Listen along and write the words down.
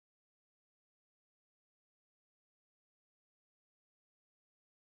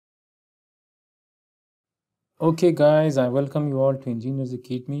Okay guys, I welcome you all to Engineers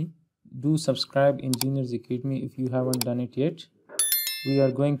Academy. Do subscribe Engineers Academy if you haven't done it yet. We are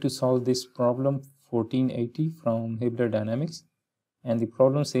going to solve this problem 1480 from Hibbeler Dynamics. And the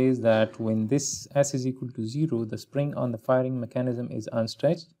problem says that when this S is equal to 0, the spring on the firing mechanism is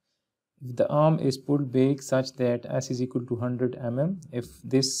unstretched. If the arm is pulled back such that S is equal to 100 mm, if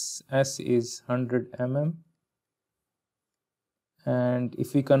this S is 100 mm, and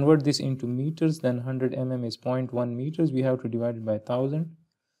if we convert this into meters, then 100 mm is 0.1 meters. We have to divide it by 1000.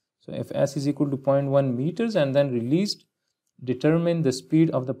 So if S is equal to 0.1 meters and then released, determine the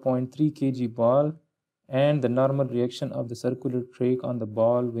speed of the 0.3 kg ball and the normal reaction of the circular track on the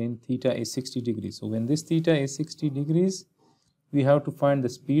ball when theta is 60 degrees. So when this theta is 60 degrees, we have to find the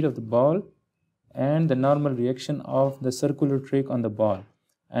speed of the ball and the normal reaction of the circular track on the ball.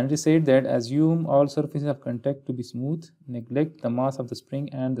 And it is said that assume all surfaces of contact to be smooth, neglect the mass of the spring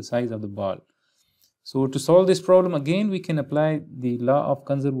and the size of the ball. So to solve this problem, again we can apply the law of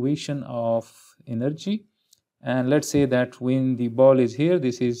conservation of energy. And let's say that when the ball is here,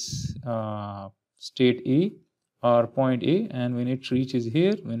 this is state A or point A, and when it reaches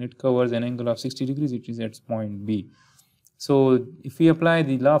here, when it covers an angle of 60 degrees, it is at point B. So if we apply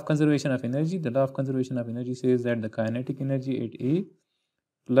the law of conservation of energy, the law of conservation of energy says that the kinetic energy at A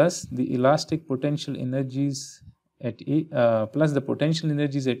plus the elastic potential energies at A plus the potential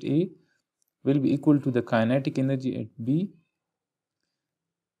energies at A will be equal to the kinetic energy at B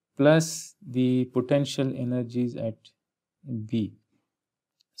plus the potential energies at B.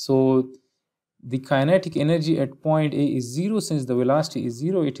 So the kinetic energy at point A is 0. Since the velocity is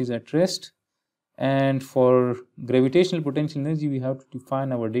 0, it is at rest. And for gravitational potential energy, we have to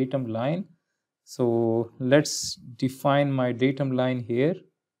define our datum line. So let's define my datum line here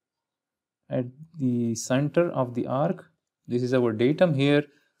at the center of the arc. This is our datum here.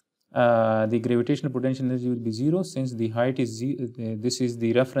 The gravitational potential energy will be 0 since the height is 0. This is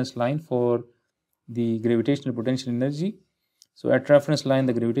the reference line for the gravitational potential energy. So at reference line,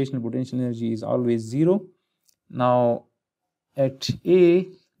 the gravitational potential energy is always 0. Now at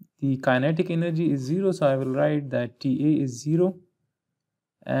A, the kinetic energy is 0, so I will write that TA is 0.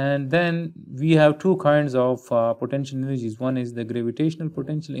 And then we have two kinds of potential energies. One is the gravitational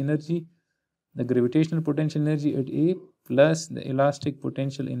potential energy. The gravitational potential energy at A plus the elastic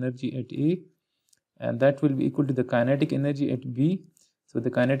potential energy at A, and that will be equal to the kinetic energy at B. So the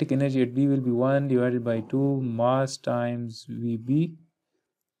kinetic energy at B will be 1 divided by 2 mass times VB.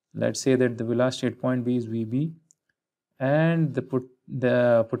 Let's say that the velocity at point B is VB, and the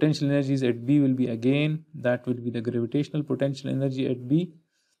potential energies at B will be, again, that will be the gravitational potential energy at B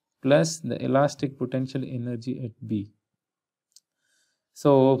plus the elastic potential energy at B.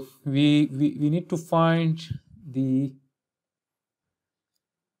 So we need to find the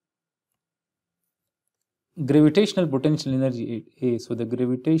gravitational potential energy at A. So the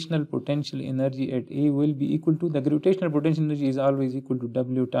gravitational potential energy at A will be equal to, the gravitational potential energy is always equal to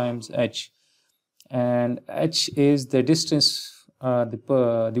W times H, and H is the distance,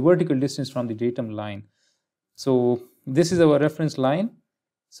 the vertical distance from the datum line. So this is our reference line.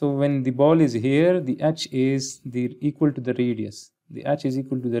 So when the ball is here, the H is equal to the radius. The H is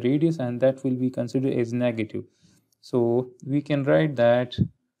equal to the radius, and that will be considered as negative. So we can write that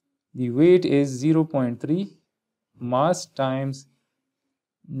the weight is 0.3 mass times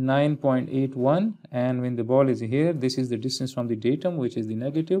 9.81, and when the ball is here, this is the distance from the datum, which is the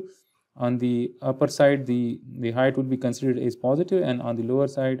negative. On the upper side, the height will be considered as positive, and on the lower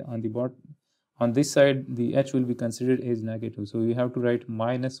side, on this side, the H will be considered as negative. So we have to write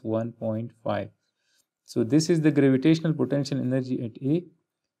minus 1.5. So this is the gravitational potential energy at A.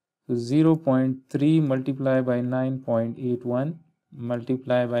 So 0.3 multiplied by 9.81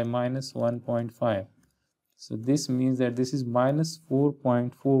 multiplied by minus 1.5. So this means that this is minus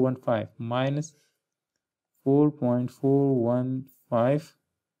 4.415, minus 4.415,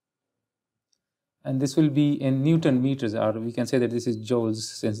 and this will be in Newton meters, or we can say that this is joules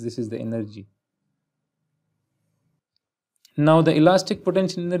since this is the energy. Now the elastic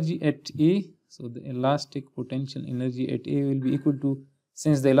potential energy at A, so the elastic potential energy at A will be equal to,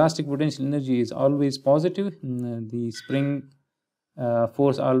 since the elastic potential energy is always positive, the spring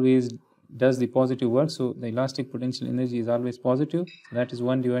force always does the positive work, so the elastic potential energy is always positive. That is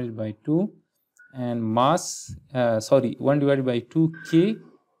 1 divided by 2, and mass, 1 divided by 2K.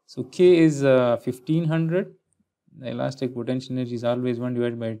 So K is 1500. The elastic potential energy is always 1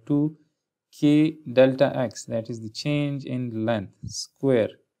 divided by 2 K delta X, that is the change in length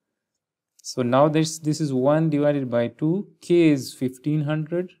square. So now this is 1 divided by 2, K is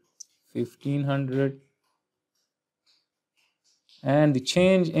 1500, and the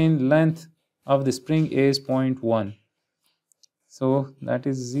change in length of the spring is 0.1. So that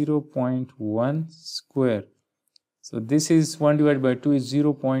is 0.1 square. So this is 1 divided by 2 is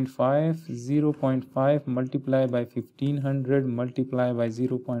 0.5. 0.5 multiplied by 1500 multiplied by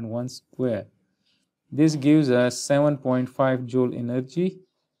 0.1 square. This gives us 7.5 joule energy,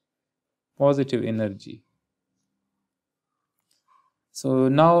 positive energy. So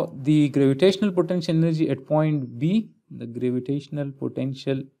now the gravitational potential energy at point B, the gravitational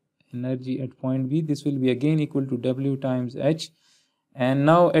potential energy at point B, this will be again equal to W times H. And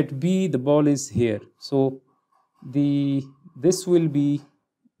now at B, the ball is here. So this will be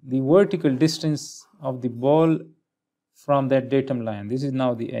the vertical distance of the ball from that datum line. This is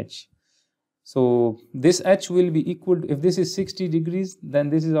now the H. So this H will be equal to, if this is 60 degrees, then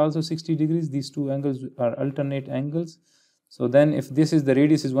this is also 60 degrees. These two angles are alternate angles. So then if this is the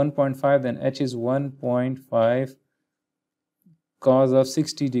radius is 1.5, then H is 1.5 cos of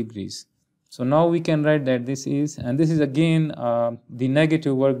 60 degrees. So now we can write that this is, and this is again the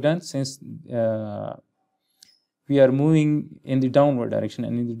negative work done, since we are moving in the downward direction,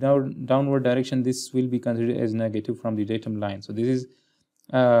 and in the downward direction this will be considered as negative from the datum line. So this is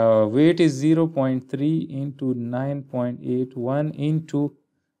weight is 0.3 into 9.81 into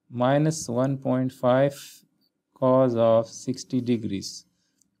minus 1.5 cos of 60 degrees.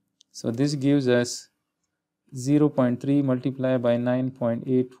 So this gives us 0.3 multiplied by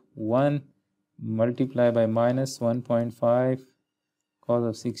 9.81 multiplied by minus 1.5 cos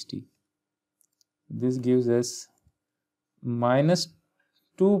of 60. This gives us minus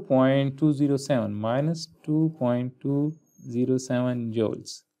 2.207, minus 2.207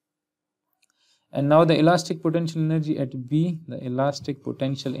 joules. And now the elastic potential energy at B, the elastic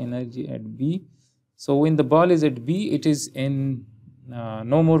potential energy at B. So when the ball is at B, it is in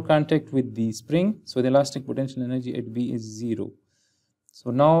no more contact with the spring. So the elastic potential energy at B is 0. So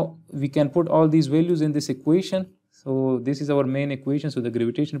now we can put all these values in this equation. So this is our main equation. So the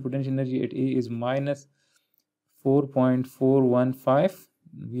gravitational potential energy at A is minus 4.415.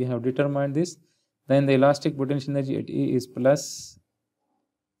 We have determined this. Then the elastic potential energy at A is plus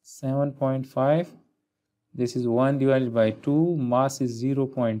 7.5. This is 1 divided by 2. Mass is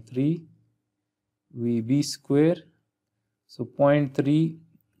 0.3 Vb square. So 0.3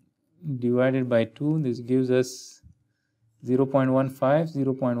 divided by 2. This gives us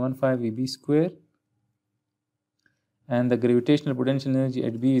 0.15 Vb square. And the gravitational potential energy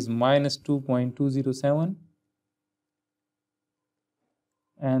at B is minus 2.207.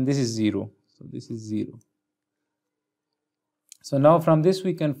 And this is 0. So this is 0. So now from this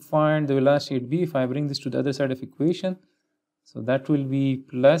we can find the velocity at B. If I bring this to the other side of equation, so that will be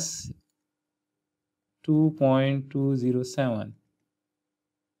plus 2.207.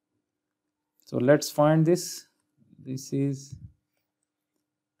 So let's find this. This is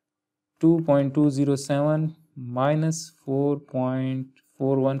 2.207 minus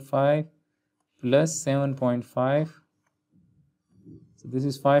 4.415 plus 7.5. So this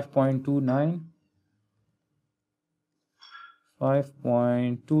is 5.29.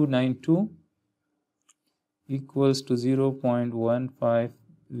 5.292 equals to 0.15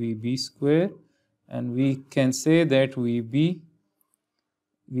 Vb square, and we can say that Vb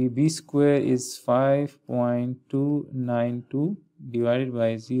square is 5.292 divided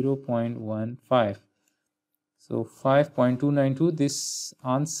by 0.15. So 5.292, this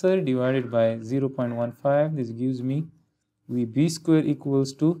answer divided by 0.15, this gives me Vb square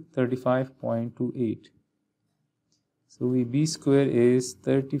equals to 35.28. So Vb square is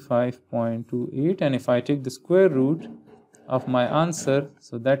 35.28, and if I take the square root of my answer,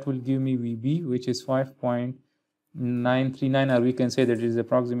 so that will give me Vb, which is 5.939, or we can say that it is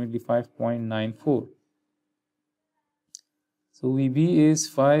approximately 5.94. So Vb is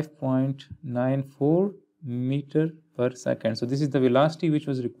 5.94 meter per second. So this is the velocity which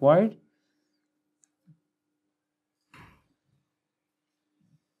was required.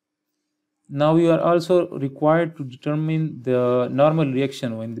 Now we are also required to determine the normal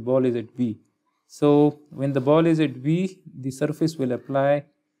reaction when the ball is at B. So when the ball is at B, the surface will apply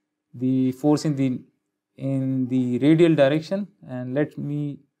the force in the radial direction, and let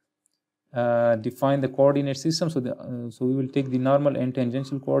me define the coordinate system. So we will take the normal and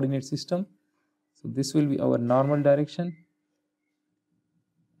tangential coordinate system. So this will be our normal direction,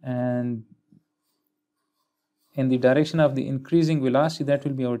 and in the direction of the increasing velocity, that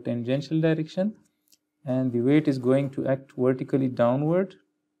will be our tangential direction, and the weight is going to act vertically downward.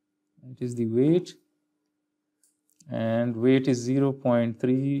 It is the weight, and weight is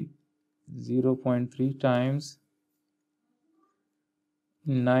 0.3 times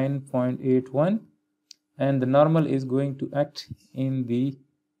 9.81, and the normal is going to act in the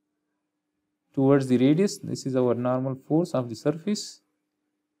towards the radius. This is our normal force of the surface.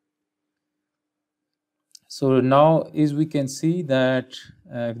 So now as we can see that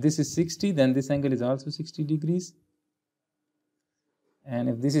if this is 60, then this angle is also 60 degrees. And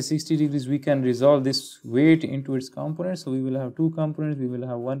if this is 60 degrees, we can resolve this weight into its components. So we will have two components. We will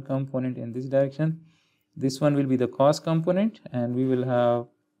have one component in this direction. This one will be the cos component, and we will have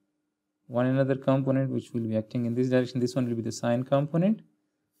one another component which will be acting in this direction. This one will be the sine component.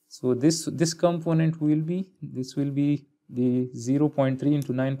 So this component will be, this will be the 0.3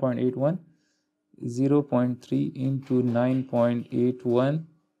 into 9.81, 0.3 into 9.81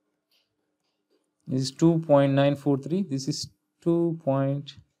 is 2.943. This is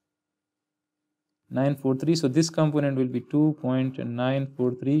 2.943. So this component will be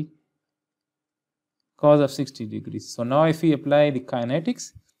 2.943 cos of 60 degrees. So now if we apply the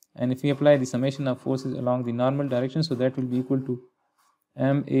kinetics and if we apply the summation of forces along the normal direction, so that will be equal to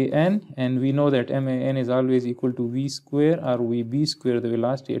MAN, and we know that MAN is always equal to V square or VB square. The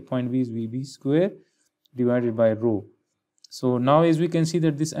velocity at point V is VB square divided by rho. So now as we can see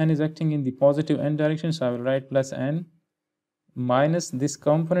that this n is acting in the positive n direction, so I will write plus n minus this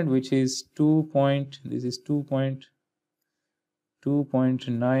component which is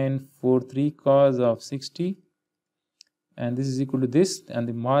 2.943 cos of 60, and this is equal to this, and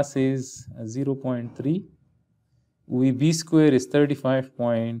the mass is 0.3. VB square is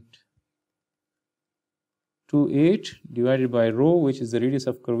 35.28 divided by rho, which is the radius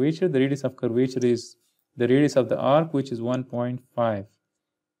of curvature. The radius of curvature is the radius of the arc, which is 1.5.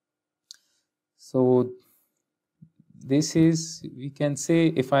 So this is, we can say,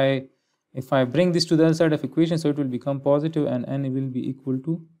 if I bring this to the other side of equation, so it will become positive, and n will be equal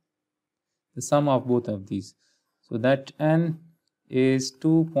to the sum of both of these. So that n is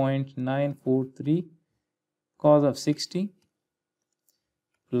 2.943 cos of 60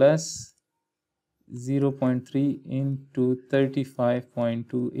 plus 0.3 into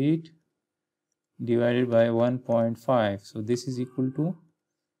 35.28 divided by 1.5. So this is equal to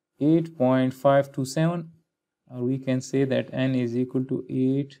 8.527, or we can say that n is equal to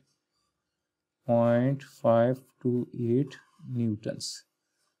 8.528 newtons.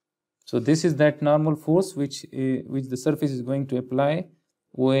 So this is that normal force which the surface is going to apply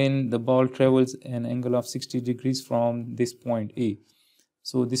when the ball travels an angle of 60 degrees from this point A.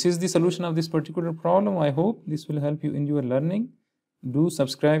 So this is the solution of this particular problem. I hope this will help you in your learning. Do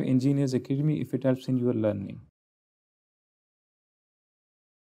subscribe Engineers Academy if it helps in your learning.